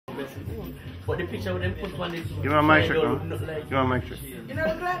But the picture with them put one is. You want my shirt, no? You want my shirt? You know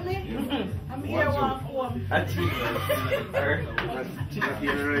look like me? I'm here one form. I'm here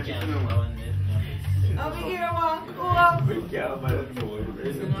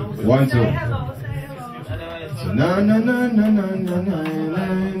one, two. Say hello, say hello. So na na na na na na na na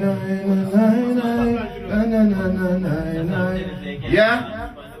na na.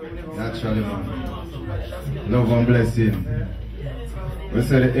 Yeah? Naturally, man. Love and blessing. We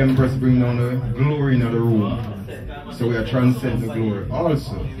say the Empress bring down the glory in the room. So we are transcending the glory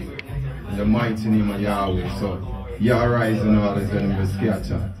also. In the mighty name of Yahweh. So Yah rise and all is going to be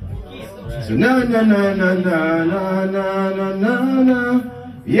scattered. So na na na na na na na na na.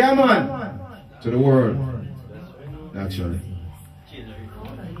 Yeah, man. To the world. Naturally.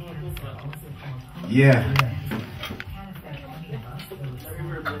 Yeah.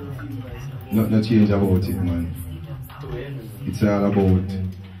 No change about it, man. It's all about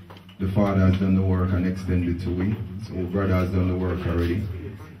the Father has done the work and extended to we. So brother has done the work already.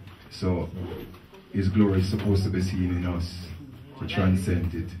 So His glory is supposed to be seen in us to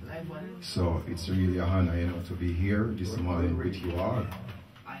transcend it. So it's really an honor, you know, to be here this morning with you all.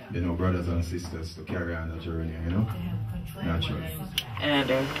 You know, brothers and sisters, to carry on the journey, you know, naturally. And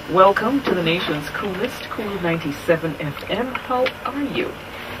welcome to the nation's coolest, Cool 97 FM. How are you?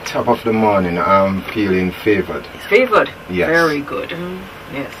 Top of the morning, I'm feeling favored. Favored? Yes. Very good.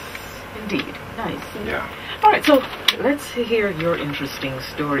 Yes, indeed. Nice. Yeah. All right, so let's hear your interesting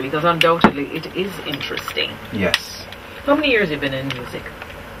story, because undoubtedly it is interesting. Yes. How many years have you been in music?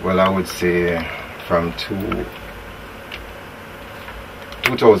 Well, I would say from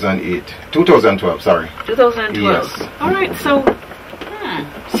 2012, sorry. 2012. Yes. All right, so...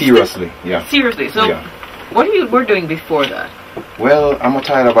 Seriously, yeah. Seriously, so yeah. What you were doing before that? Well, I'm a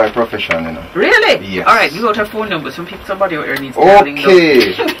tailor by profession, you know. Really? Yes. All right, you got a phone number. Somebody out there needs to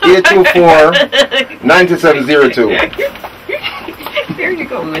okay. 824-9702. There you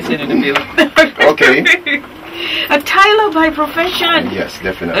go. We're sitting in the bill. Okay. A tailor by profession. Yes,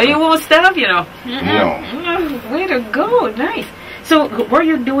 definitely. You won't stop, you know. No. Way to go. Nice. So, were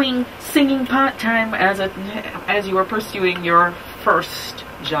you doing singing part-time as you were pursuing your first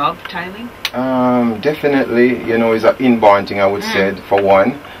job, tiling? Definitely, you know, it's an inborn thing, I would say, for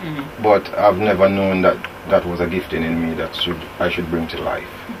one. But I've never known that that was a gifting in me that I should bring to life.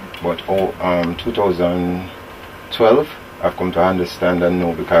 But 2012, I've come to understand and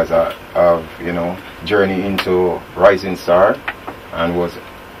know because I've, you know, journey into Rising Star and was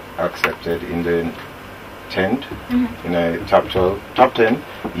accepted in the 10th, in a top 10.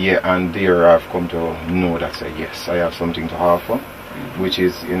 Yeah, and there I've come to know that, say, yes, I have something to offer. Which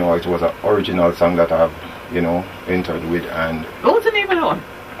is, you know, it was an original song that I've, you know, entered with. And what was the name of the one?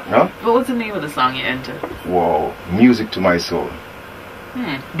 Huh? What was the name of the song you entered? Wow, Music to My Soul.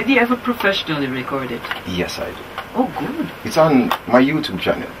 Did you ever professionally record it? Yes, I did. Oh, good. It's on my YouTube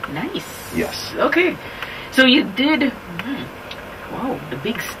channel. Nice. Yes. Okay, so you did. Wow, the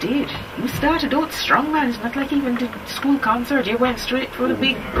big stage. You started out strong, man. It's not like you even did school concert. You went straight for the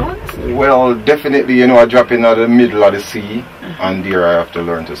big guns. Well, definitely, you know, I drop in at the middle of the sea, and there I have to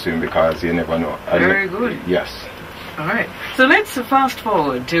learn to swim because you never know. Very good. Yes. All right. So let's fast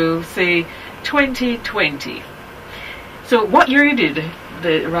forward to, say, 2020. So what year did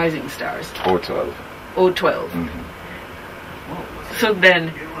the Rising Stars? 2012. 2012. So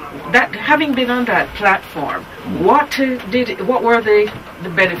then, that having been on that platform, what were the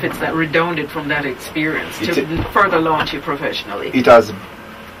benefits that redounded from that experience to further launch you professionally? It has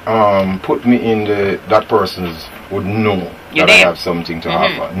put me in that person's would know Your that name? I have something to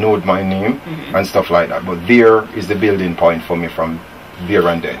offer, know my name and stuff like that. But there is the building point for me from there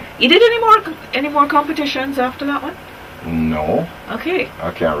and then. You did any more competitions after that one? No. Okay.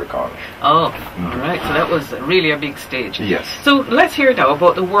 I can't recall. Oh, all right. So that was really a big stage. Yes. So let's hear now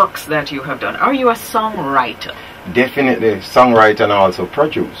about the works that you have done. Are you a songwriter? Definitely songwriter and also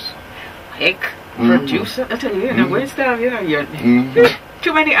produce. Heck, producer. I tell you, you know, where's that? You know, you're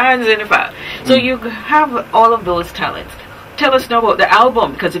too many irons in the fire. So you have all of those talents. Tell us now about the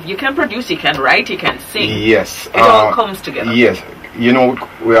album, because if you can produce, you can write, you can sing. Yes. It all comes together. Yes. You know,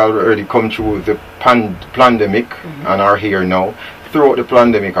 we already come through the pandemic and are here now. Throughout the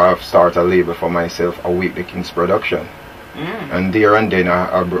pandemic, I have started a label for myself, a Weekly Kings production. And there and then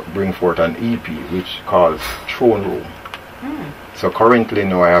I bring forth an EP which calls Throne Room. So currently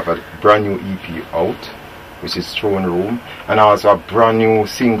now I have a brand new EP out, which is Throne Room, and also a brand new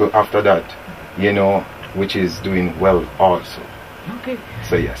single after that, you know, which is doing well also. Okay.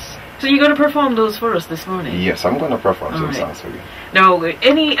 So yes. So you're going to perform those for us this morning? Yes, I'm going to perform some songs for you. Now,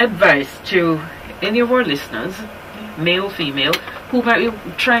 any advice to any of our listeners, male, female, who might be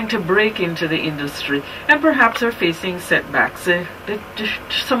trying to break into the industry and perhaps are facing setbacks. They're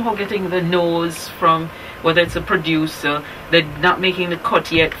somehow getting the nose from whether it's a producer, they're not making the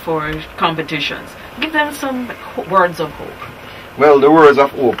cut yet for competitions. Give them some words of hope. Well, the words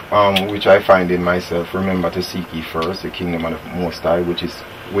of hope, which I find in myself, remember to seek ye first the kingdom of the Most High, which is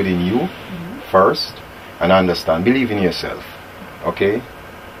within you first, and understand, believe in yourself, okay?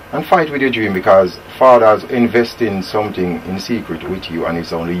 And fight with your dream, because Father's investing something in secret with you, and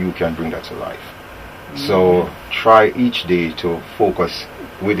it's only you can bring that to life. So try each day to focus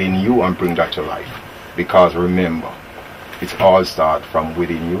within you and bring that to life, because remember, it's all start from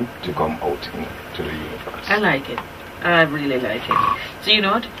within you to come out into the universe. I like it. I really like it. So you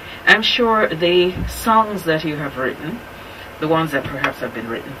know what? I'm sure the songs that you have written, the ones that perhaps have been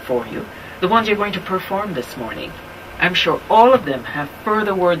written for you, the ones you're going to perform this morning, I'm sure all of them have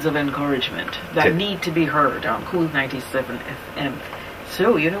further words of encouragement that need to be heard on Cool 97 FM.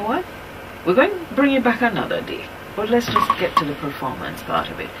 So you know what? We're going to bring you back another day. But let's just get to the performance part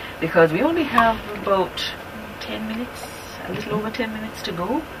of it, because we only have about 10 minutes, a little over 10 minutes to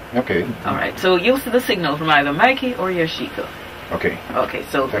go. Okay. Alright, so you'll see the signal from either Mikey or Yoshiko. Okay. Okay,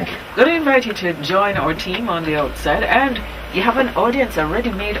 so thank you. Going to invite you to join our team on the outside, and you have an audience, a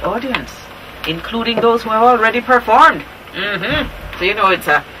ready-made audience, including those who have already performed. So you know it's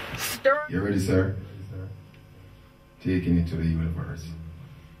a stir. You ready, sir? Taking it to the universe.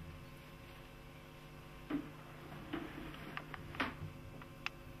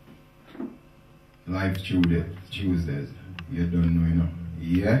 Life Tuesdays. You don't know, you know.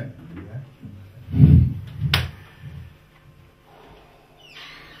 Yeah?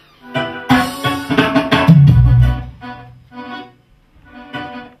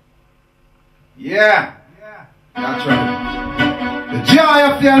 Yeah. That's right. The joy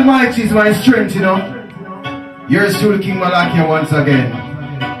of the Almighty is my strength, you know. Yours truly, King Malakiyah, once again.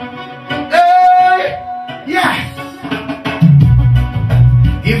 Hey! Yeah!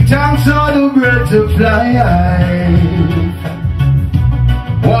 Give thanks all the birds to fly high.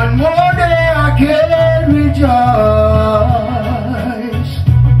 One more day I can rejoice.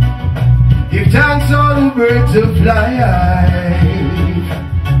 Give thanks all the birds to fly high.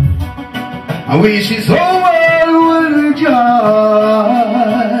 I wish this whole world will rejoice.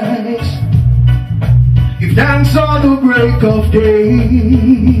 Give thanks all the break of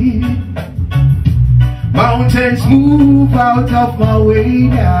day. Mountains move out of my way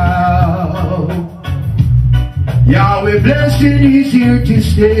now. Yahweh blessing is here to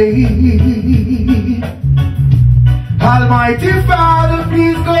stay. Almighty Father,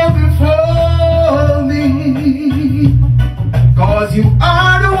 please go before me, 'cause you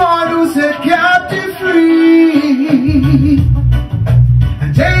are the one who set captive free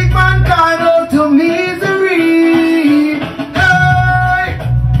and take mankind out of misery. Hey,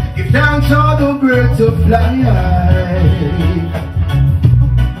 give thanks all the birds to fly high.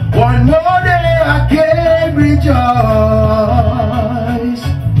 One more day I can rejoice.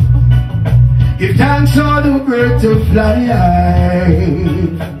 Give thanks all the birds to fly high.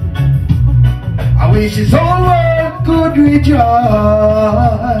 I wish this whole world could rejoice.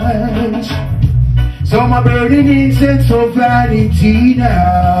 So my burning incense of vanity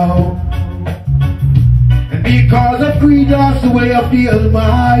now, and because of greed lost the way of the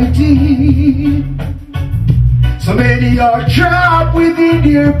Almighty. So many are trapped within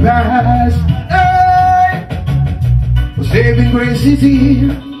their past. Hey! But saving grace is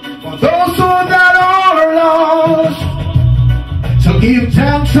here for those souls that are lost. So give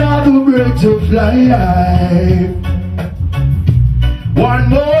thanks all the birds to fly high. One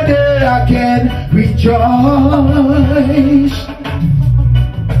more day I can rejoice.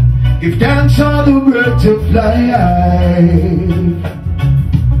 Give thanks all the birds to fly high.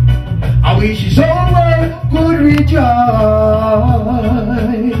 I wish this whole world could rejoice.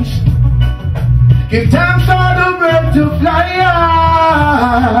 Give thanks all the birds to fly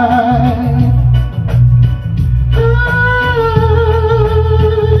high.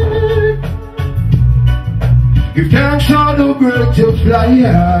 Give thanks all the birds to fly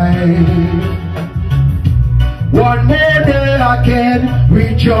high. One more day I can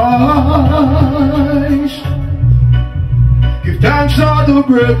rejoice. Give thanks all the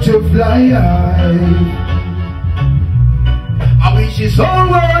birds to fly high. I wish this whole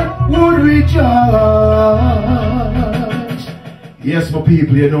world would rejoice. Yes, my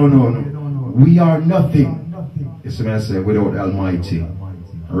people, you know, no. We are nothing, yes, I say, without Almighty.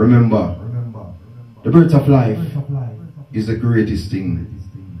 Remember, the birth of life is the greatest thing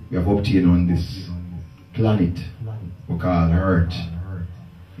we have obtained on this planet we call Earth.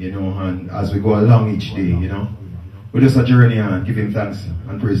 You know, and as we go along each day, you know, We just a journey on, give him thanks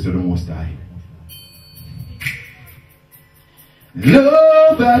and praise to the Most High.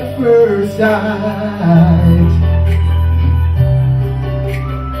 Love at first sight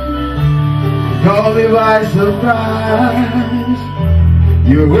caught me by surprise.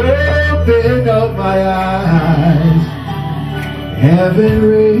 You opened up my eyes. Heaven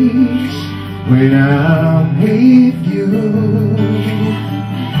reigns when I'm with you.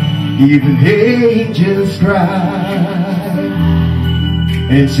 Even angels cry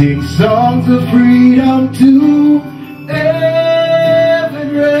and sing songs of freedom too.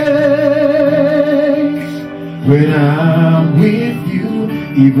 Heaven reigns when I'm with you.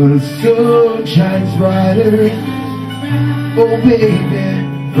 Even the sun shines brighter. Oh baby,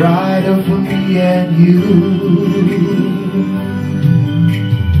 brighter for me and you.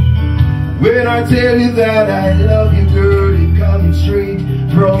 When I tell you that I love you, girl, it's coming straight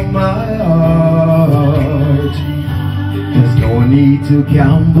from my heart. There's no need to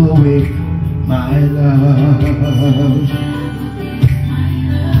gamble with my love,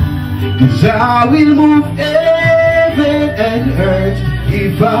 'cause I will move heaven and earth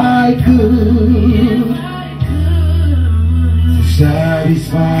if I could, to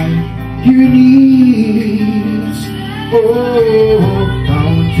satisfy your needs. Oh,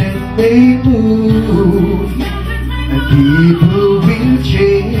 mountain may move and people will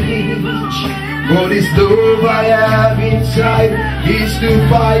change, but this love I have inside is to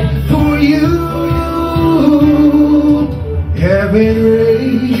fight for you. Heaven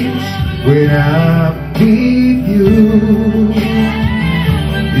reigns when I'm with you.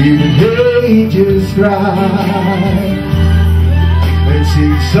 Even angels cry and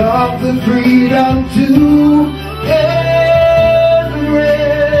sing songs of freedom too. Heaven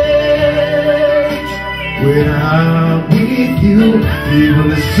reigns when I'm with you. Even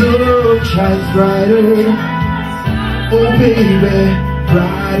the sun shines brighter. Oh baby,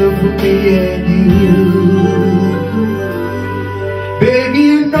 brighter for me and you. Baby,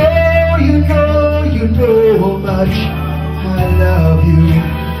 you know how much I love you,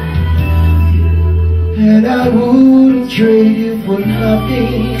 and I wouldn't trade you for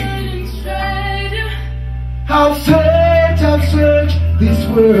nothing. I've searched this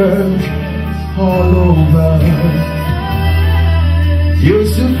world all over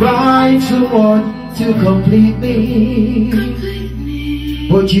just to find someone to complete me,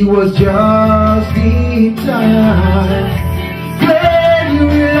 but you was just in time. When you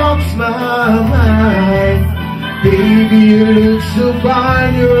lost my mind, baby, you look so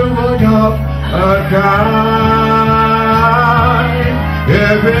fine, you're one of a kind.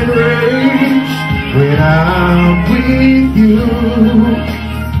 Heaven reigns when I'm with you.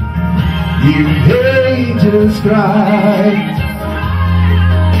 Even angels cry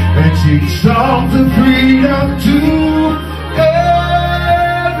and sing songs of freedom too.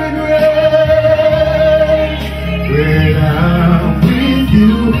 Heaven reigns when I'm with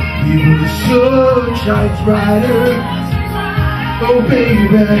you. Even the sun shines brighter. Oh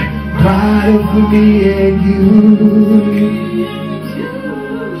baby, brighter for me and you.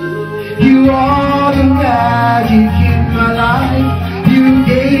 You are the magic in my life. You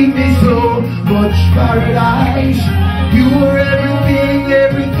gave me so much paradise. You are everything,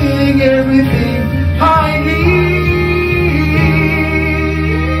 everything, everything I need.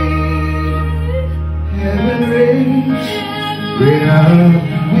 Heaven reigns when I'm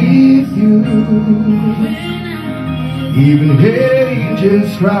with you. Even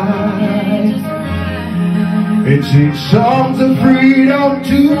angels cry and sing songs of freedom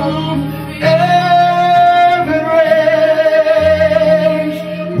too. Heaven reigns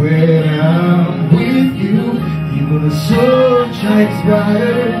when I'm with you. Even the sun shines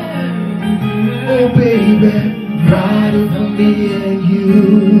brighter. Oh baby, brighter for me and you.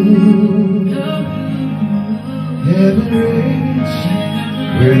 Heaven reigns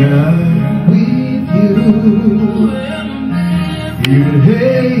when I'm with you. Even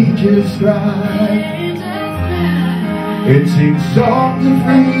angels cry and sing songs of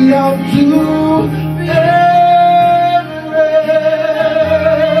freedom too. Heaven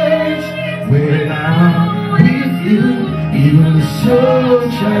reigns when I'm with you. Even the sun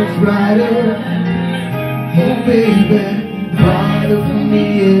shines brighter. Oh baby, brighter for me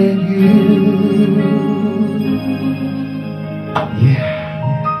and you.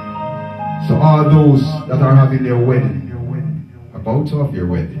 Yeah. So all those that are having their wedding, about to have your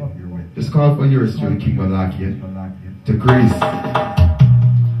wedding, just call for yours through King Malakiyah to grace.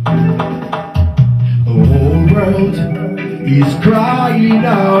 The whole world is crying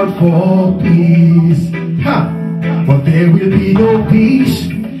out for peace, but there will be no peace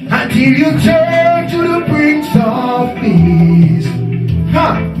until you turn to the Prince of of peace.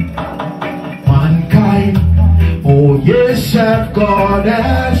 Mankind, oh yes, have gone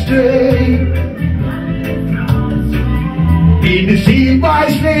astray, been deceived by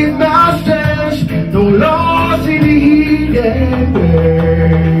slave masters, no lost in the hidden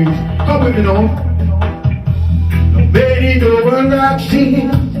ways. Come with me now. No many no relaxing.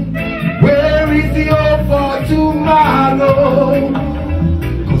 Where is the hope for tomorrow?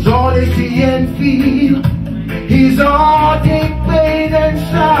 Cause all they see and feel is heartache, pain and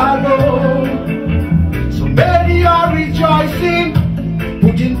sorrow. So many are rejoicing,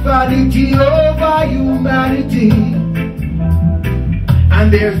 putting vanity over humanity.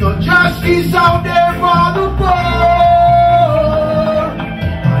 And there's no justice out there for the poor.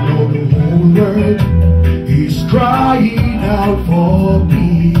 I know the whole world is crying out for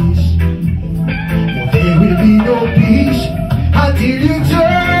peace, but there will be no peace until you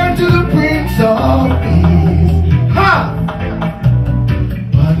turn to the Prince of Peace.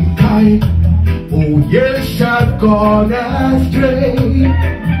 Mankind, oh yes, have gone astray,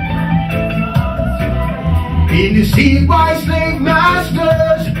 been deceived by slave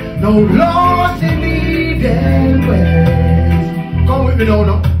masters, no lost in hidden ways. Come with me now,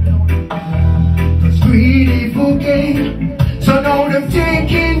 no. Cause greedy for gain, so now they're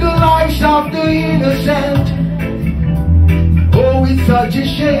taking the lives of the innocent. Oh, it's such a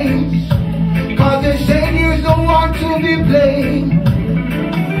shame, cause they say there's no one to be blamed.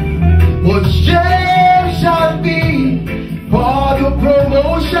 But shame shall be for the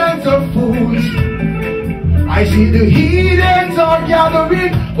promotions of fools. I see the heathens are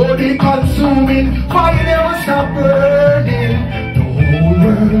gathering, but they consuming, fire never stop burning. The whole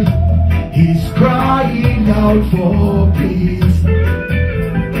world is crying out for peace.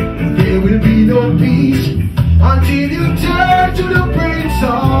 There will be no peace until you turn to the Prince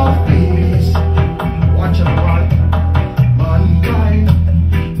of Peace. Watch out, mankind,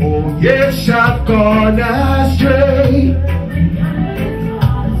 oh yes, I've gone astray,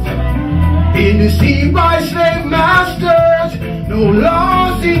 been deceived by slave masters, no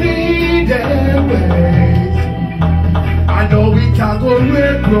lost in the hidden ways. I know it a go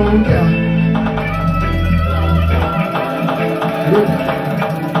red road, yeah.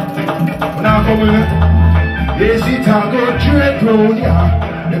 Now come on, yes it a go red road, yeah.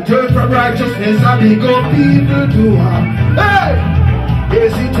 The turn from righteousness and they go people to her. Hey,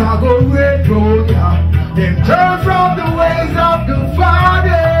 yes it a go red road, yeah. Them turn from the ways of the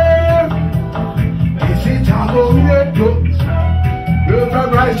Father. Yes it a go red road. Turn from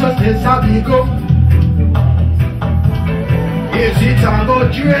righteousness and they go. Yes it a go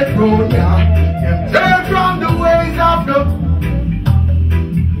red road, yeah. Them turn from the ways of the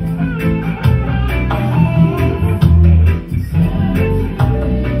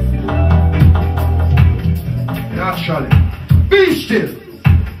naturally. Be still.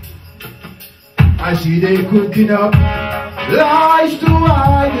 I see they cooking up lies to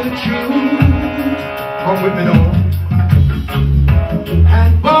hide the truth. Come with me now.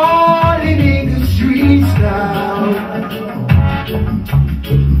 And falling in the streets now.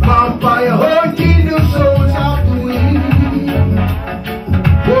 Vampire hunting the souls of the wind.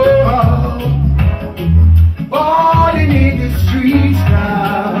 Whoa. Falling in the streets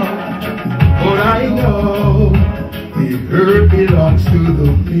now. But I know the earth belongs to the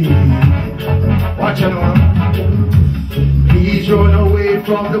meek. Watch out now. Please run away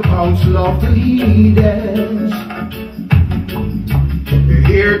from the counsel of the heathens. They're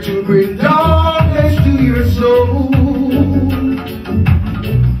here to bring darkness to your soul.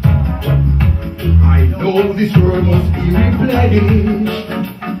 I know this world must be replenished,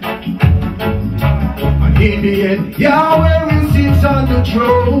 and in the end Yahweh will sit on the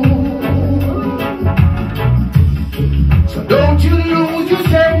throne. So don't you lose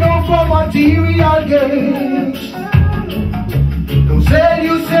yourself no for material gains. Don't sell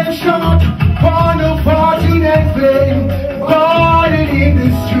yourself short for no fortune and fame. Falling in the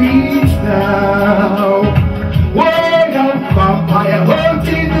streets now. Whoa, now vampire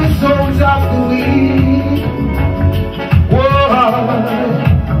hunting the souls of the weak. Whoa,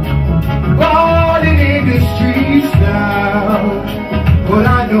 falling in the streets now. But I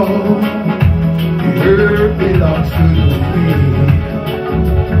know the earth belongs to the weak.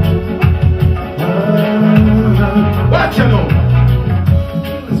 Watch out now.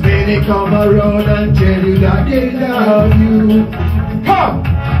 Cause many come around and tell you that they love you. Come!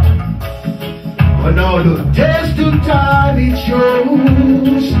 But now the test of time it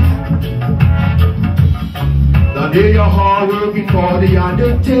shows that they are hard working for the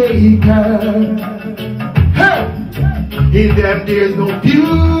undertaker. Hey! In them there's no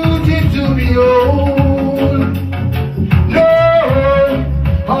beauty to behold.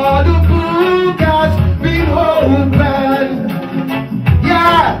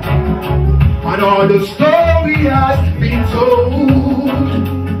 and all the story has been told.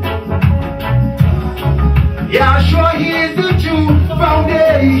 Yahshua is the true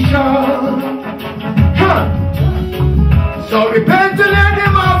foundation. Huh. So repent and let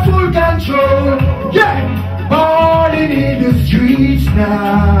him have full control. Yeah, balling in the streets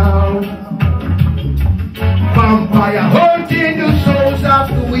now. Vampire hunting the souls of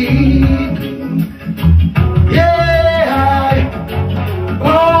the weak. Yeah,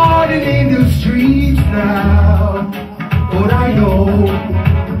 balling in the streets now. But I know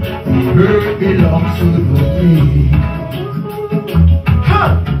the earth belongs to the weak. Huh?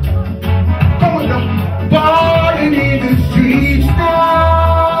 Come on now. Balling in the streets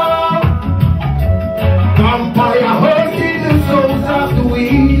now. Vampire hunting the souls of the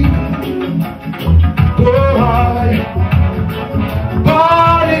weak. Boy,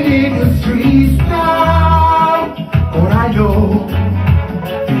 balling in the streets now. But I know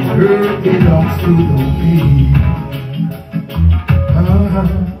the earth belongs to the weak.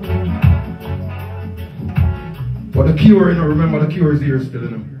 But the cure, you know, remember the cure is here still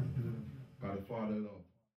in them.